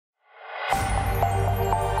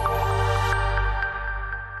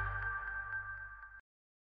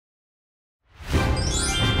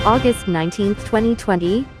August 19,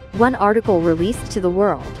 2020, one article released to the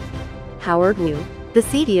world. Howard Wu, the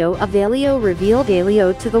CTO of Aleo, revealed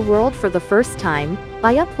Aleo to the world for the first time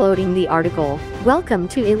by uploading the article, "Welcome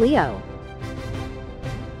to Aleo."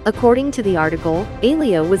 According to the article,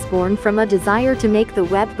 Aleo was born from a desire to make the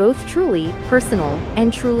web both truly personal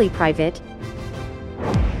and truly private.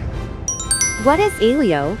 What is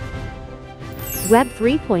Aleo? Web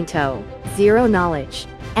 3.0, Zero Knowledge,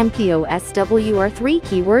 and POSW are three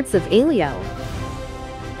keywords of Aleo.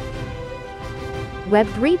 Web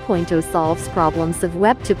 3.0 solves problems of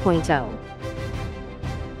Web 2.0.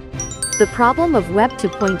 The problem of Web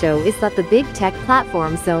 2.0 is that the big tech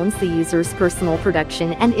platforms owns the user's personal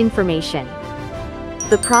production and information.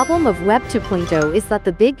 The problem of Web 2.0 is that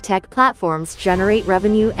the big tech platforms generate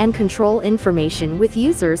revenue and control information with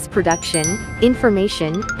users' production,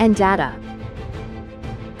 information, and data.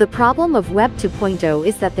 The problem of Web 2.0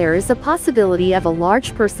 is that there is a possibility of a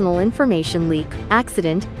large personal information leak,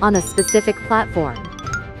 accident, on a specific platform.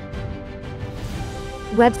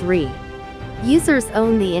 Web 3. Users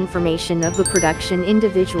own the information of the production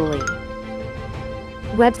individually.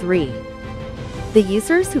 Web 3. The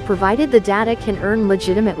users who provided the data can earn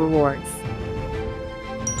legitimate rewards.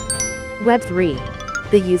 Web 3.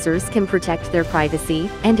 The users can protect their privacy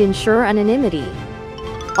and ensure anonymity.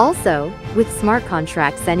 Also, with smart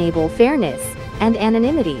contracts enable fairness and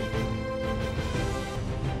anonymity.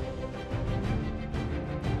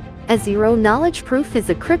 A zero-knowledge proof is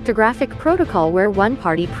a cryptographic protocol where one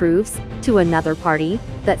party proves to another party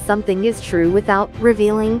that something is true without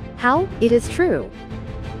revealing how it is true.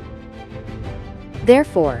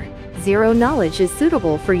 Therefore, zero-knowledge is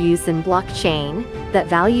suitable for use in blockchain that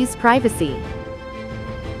values privacy.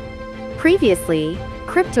 Previously,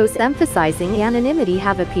 cryptos emphasizing anonymity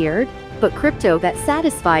have appeared, but crypto that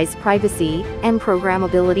satisfies privacy and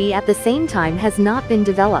programmability at the same time has not been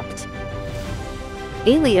developed.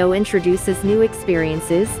 Aleo introduces new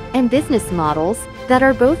experiences and business models that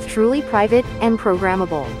are both truly private and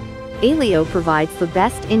programmable. Aleo provides the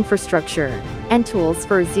best infrastructure and tools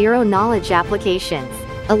for zero-knowledge applications,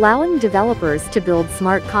 allowing developers to build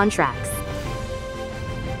smart contracts.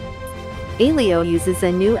 Aleo uses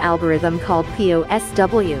a new algorithm called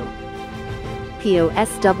POSW.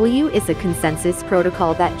 POSW is a consensus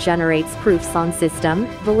protocol that generates proofs on system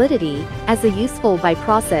validity as a useful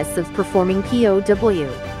byprocess of performing POW.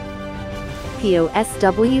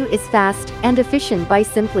 POSW is fast and efficient by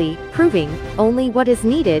simply proving only what is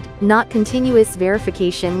needed, not continuous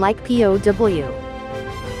verification like POW.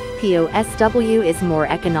 POSW is more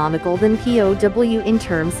economical than POW in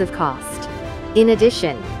terms of cost. In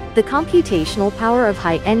addition, the computational power of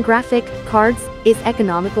high-end graphic cards is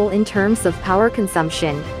economical in terms of power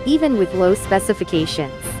consumption, even with low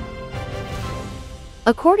specifications.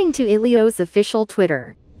 According to Aleo's official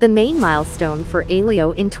Twitter, the main milestone for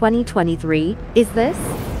Aleo in 2023 is this.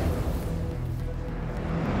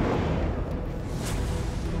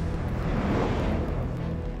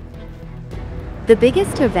 The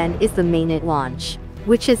biggest event is the mainnet launch,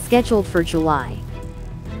 which is scheduled for July.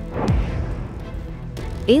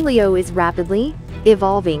 Aleo is rapidly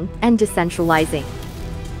evolving and decentralizing.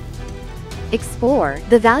 Explore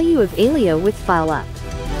the value of Aleo with FILEUP.